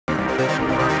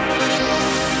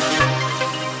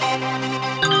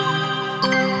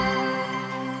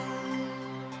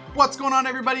What's going on,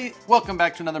 everybody? Welcome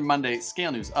back to another Monday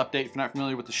Scale News Update. If you're not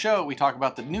familiar with the show, we talk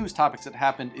about the news topics that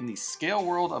happened in the scale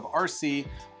world of RC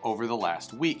over the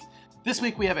last week. This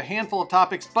week we have a handful of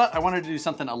topics, but I wanted to do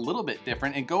something a little bit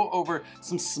different and go over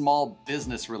some small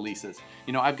business releases.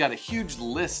 You know, I've got a huge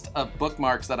list of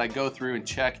bookmarks that I go through and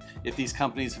check if these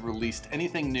companies have released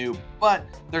anything new, but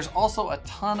there's also a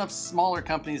ton of smaller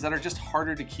companies that are just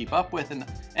harder to keep up with,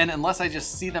 and unless I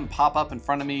just see them pop up in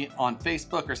front of me on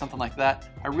Facebook or something like that,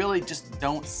 I really just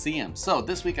don't see them. So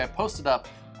this week I posted up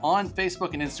on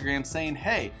Facebook and Instagram saying,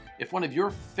 hey, if one of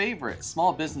your favorite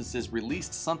small businesses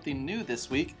released something new this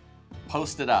week,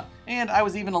 post it up. And I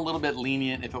was even a little bit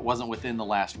lenient if it wasn't within the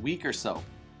last week or so.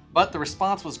 But the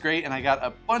response was great, and I got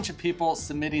a bunch of people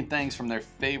submitting things from their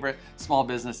favorite small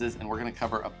businesses, and we're going to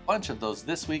cover a bunch of those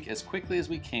this week as quickly as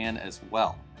we can as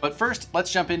well. But first,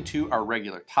 let's jump into our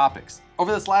regular topics.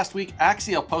 Over this last week,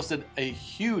 Axial posted a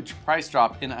huge price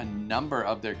drop in a number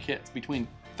of their kits, between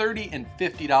 $30 and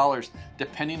 $50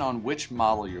 depending on which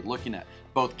model you're looking at,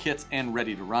 both kits and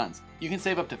ready to runs. You can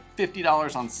save up to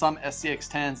 $50 on some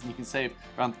SCX10s, and you can save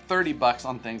around $30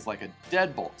 on things like a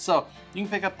deadbolt. So you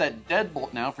can pick up that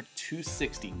deadbolt now for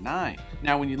 $269.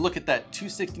 Now when you look at that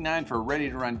 $269 for a ready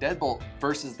to run deadbolt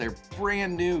versus their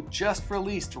brand new just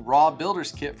released raw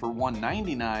builders kit for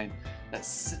 $199,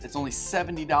 it's only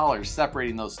 $70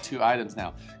 separating those two items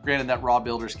now. Granted, that raw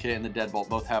builders kit and the deadbolt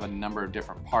both have a number of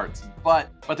different parts, but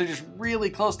they're just really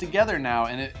close together now,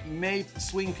 and it may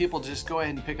swing people to just go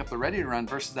ahead and pick up the ready to run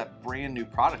versus that brand new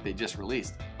product they just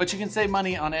released. But you can save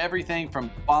money on everything from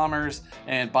bombers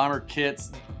and bomber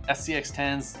kits,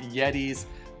 SCX10s, Yetis.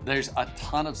 There's a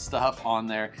ton of stuff on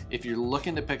there. If you're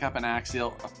looking to pick up an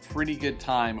Axial, a pretty good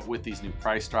time with these new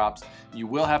price drops. You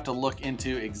will have to look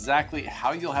into exactly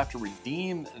how you'll have to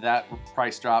redeem that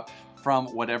price drop from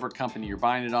whatever company you're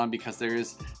buying it on, because there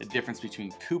is a difference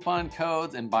between coupon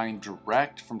codes and buying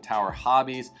direct from Tower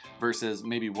Hobbies versus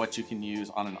maybe what you can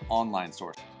use on an online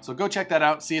source. So go check that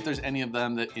out, see if there's any of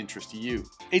them that interest you.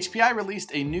 HPI released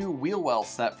a new wheel well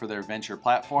set for their Venture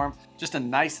platform. Just a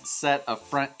nice set of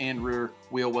front and rear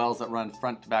wheel wells that run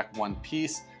front to back one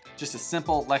piece. Just a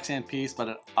simple Lexan piece, but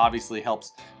it obviously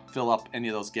helps fill up any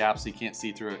of those gaps so you can't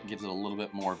see through it. Gives it a little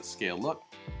bit more of a scale look.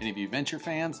 Any of you Venture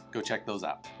fans, go check those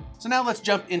out. So now let's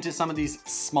jump into some of these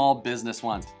small business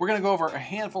ones. We're gonna go over a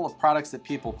handful of products that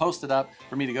people posted up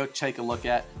for me to go take a look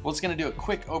at. We're just gonna do a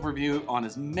quick overview on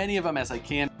as many of them as I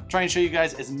can. Try and show you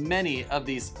guys as many of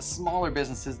these smaller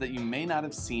businesses that you may not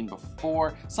have seen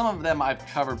before. Some of them I've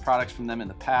covered products from them in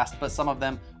the past, but some of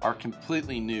them are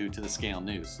completely new to the Scale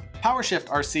News. PowerShift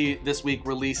RC this week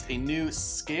released a new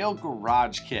Scale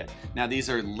Garage kit. Now these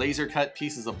are laser cut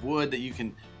pieces of wood that you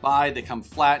can buy. They come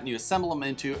flat and you assemble them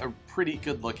into a pretty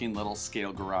good looking little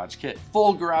Scale Garage kit.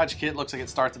 Full garage kit looks like it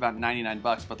starts about 99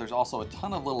 bucks, but there's also a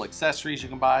ton of little accessories you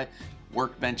can buy,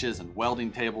 workbenches and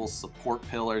welding tables, support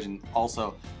pillars, and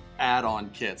also add-on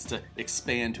kits to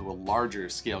expand to a larger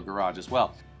scale garage as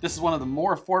well. This is one of the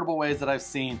more affordable ways that I've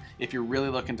seen if you're really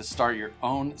looking to start your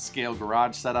own scale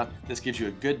garage setup. This gives you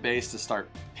a good base to start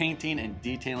painting and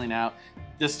detailing out.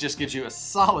 This just gives you a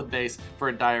solid base for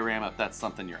a diorama if that's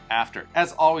something you're after.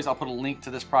 As always, I'll put a link to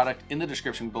this product in the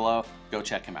description below. Go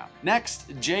check him out. Next,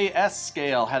 JS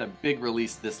Scale had a big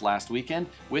release this last weekend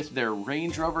with their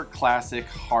Range Rover Classic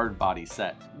hard body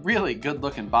set. Really good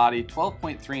looking body,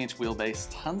 12.3-inch wheelbase,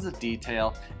 tons of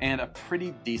detail, and a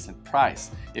pretty decent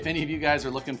price. If any of you guys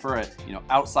are looking for a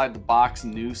outside the box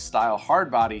new style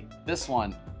hard body, this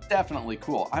one definitely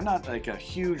cool. I'm not like a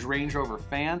huge Range Rover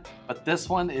fan, but this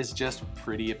one is just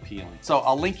pretty appealing. So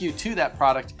I'll link you to that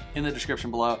product in the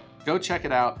description below. Go check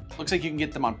it out. Looks like you can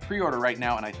get them on pre-order right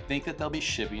now, and I think that they'll be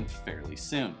shipping fairly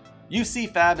soon.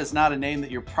 UC Fab is not a name that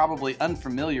you're probably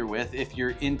unfamiliar with if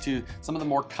you're into some of the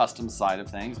more custom side of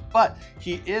things, but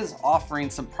he is offering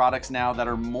some products now that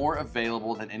are more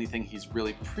available than anything he's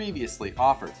really previously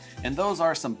offered. And those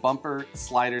are some bumper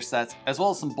slider sets, as well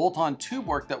as some bolt-on tube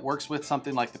work that works with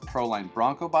something like the Proline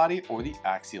Bronco body or the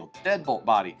Axial Deadbolt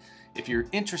body. If you're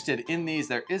interested in these,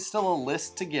 there is still a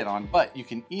list to get on, but you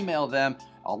can email them.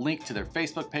 I'll link to their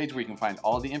Facebook page where you can find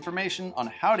all the information on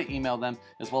how to email them,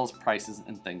 as well as prices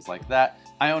and things like that.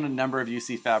 I own a number of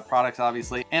UC Fab products,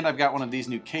 obviously, and I've got one of these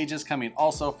new cages coming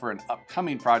also for an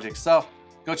upcoming project, so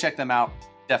go check them out.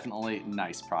 Definitely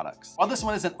nice products. While this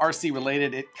one isn't RC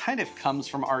related, it kind of comes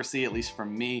from RC, at least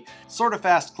from me. Sorta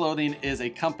Fast Clothing is a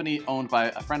company owned by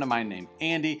a friend of mine named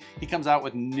Andy. He comes out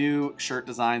with new shirt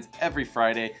designs every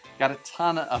Friday. Got a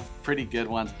ton of pretty good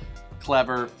ones.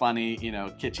 Clever, funny,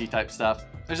 kitschy type stuff.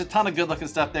 There's a ton of good looking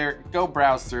stuff there. Go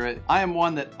browse through it. I am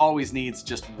one that always needs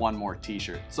just one more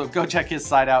t-shirt. So go check his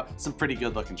site out. Some pretty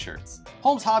good looking shirts.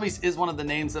 Holmes Hobbies is one of the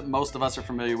names that most of us are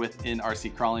familiar with in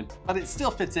RC crawling, but it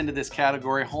still fits into this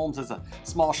category. Holmes is a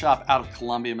small shop out of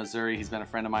Columbia, Missouri. He's been a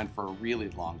friend of mine for a really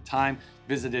long time.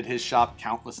 Visited his shop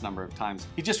countless number of times.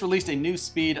 He just released a new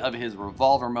speed of his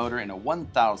revolver motor in a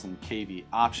 1000 kV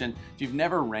option. If you've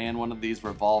never ran one of these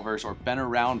revolvers or been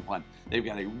around one, they've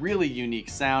got a really unique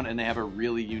sound and they have a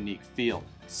really unique feel.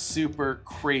 Super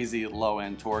crazy low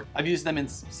end torque. I've used them in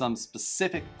some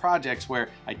specific projects where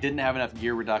I didn't have enough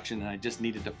gear reduction and I just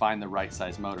needed to find the right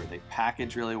size motor. They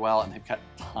package really well and they've got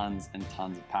tons and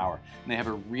tons of power. And they have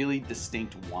a really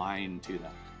distinct whine to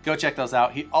them. Go check those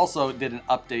out. He also did an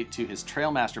update to his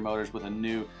Trailmaster motors with a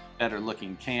new, better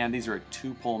looking can. These are a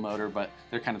 2-pole motor, but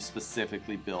they're kind of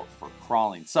specifically built for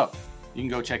crawling. So you can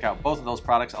go check out both of those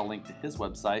products. I'll link to his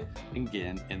website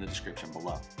again in the description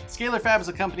below. Scalar Fab is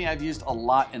a company I've used a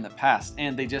lot in the past,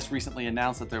 and they just recently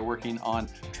announced that they're working on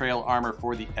trail armor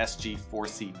for the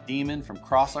SG4C Demon from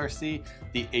Cross RC,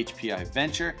 the HPI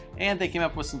Venture, and they came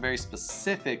up with some very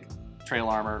specific trail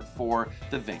armor for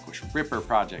the Vanquish Ripper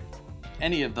project.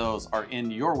 Any of those are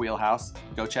in your wheelhouse,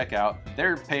 go check out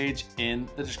their page in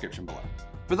the description below.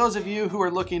 For those of you who are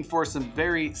looking for some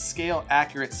very scale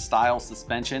accurate style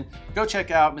suspension, go check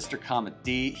out Mr. Comet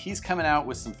D. He's coming out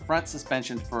with some front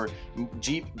suspension for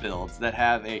Jeep builds that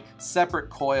have a separate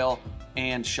coil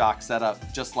and shock setup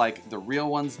just like the real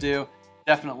ones do.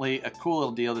 Definitely a cool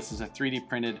little deal. This is a 3D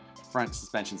printed front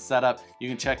suspension setup. You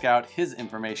can check out his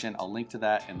information. I'll link to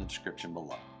that in the description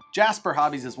below. Jasper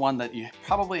Hobbies is one that you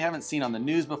probably haven't seen on the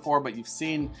news before, but you've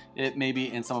seen it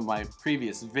maybe in some of my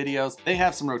previous videos. They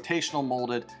have some rotational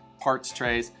molded parts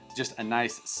trays, just a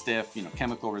nice stiff,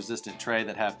 chemical resistant tray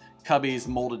that have cubbies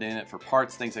molded in it for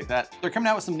parts, things like that. They're coming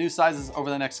out with some new sizes over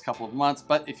the next couple of months,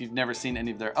 but if you've never seen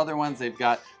any of their other ones, they've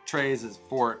got trays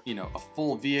for, a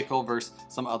full vehicle versus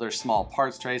some other small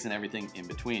parts trays and everything in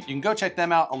between. You can go check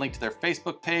them out. I'll link to their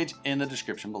Facebook page in the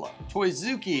description below.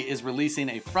 Toyzuki is releasing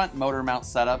a front motor mount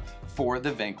setup for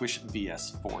the Vanquish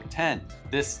VS410.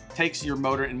 This takes your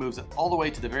motor and moves it all the way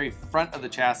to the very front of the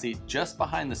chassis, just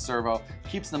behind the servo,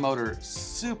 keeps the motor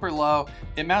super low.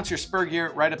 It mounts your spur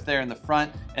gear right up there in the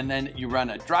front, and then you run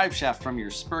a drive shaft from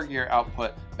your spur gear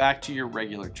output back to your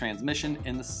regular transmission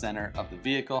in the center of the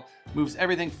vehicle. Moves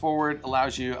everything forward,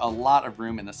 allows you a lot of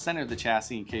room in the center of the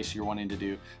chassis in case you're wanting to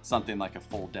do something like a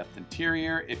full depth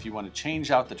interior. If you want to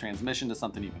change out the transmission to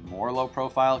something even more low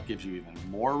profile, it gives you even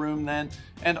more room then,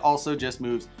 and also just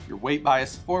moves your weight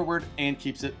bias forward and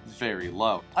keeps it very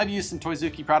low. I've used some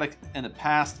Toyzuki products in the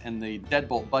past and the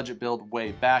Deadbolt budget build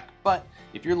way back, but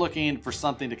if you're looking for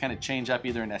something to kind of change up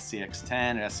either an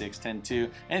SCX10 or SCX10-2,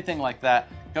 anything like that,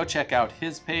 go check out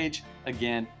his page,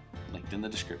 again, linked in the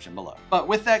description below. But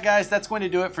with that, guys, that's going to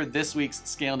do it for this week's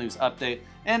Scale News Update.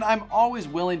 And I'm always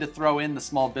willing to throw in the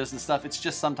small business stuff. It's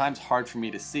just sometimes hard for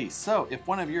me to see. So if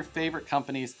one of your favorite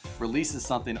companies releases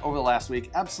something over the last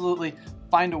week, absolutely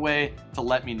find a way to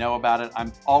let me know about it.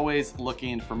 I'm always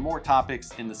looking for more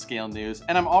topics in the Scale News,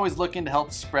 and I'm always looking to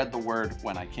help spread the word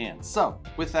when I can. So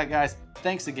with that, guys,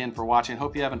 thanks again for watching.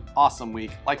 Hope you have an awesome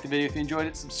week. Like the video if you enjoyed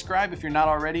it, subscribe if you're not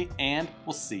already, and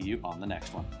we'll see you on the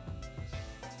next one.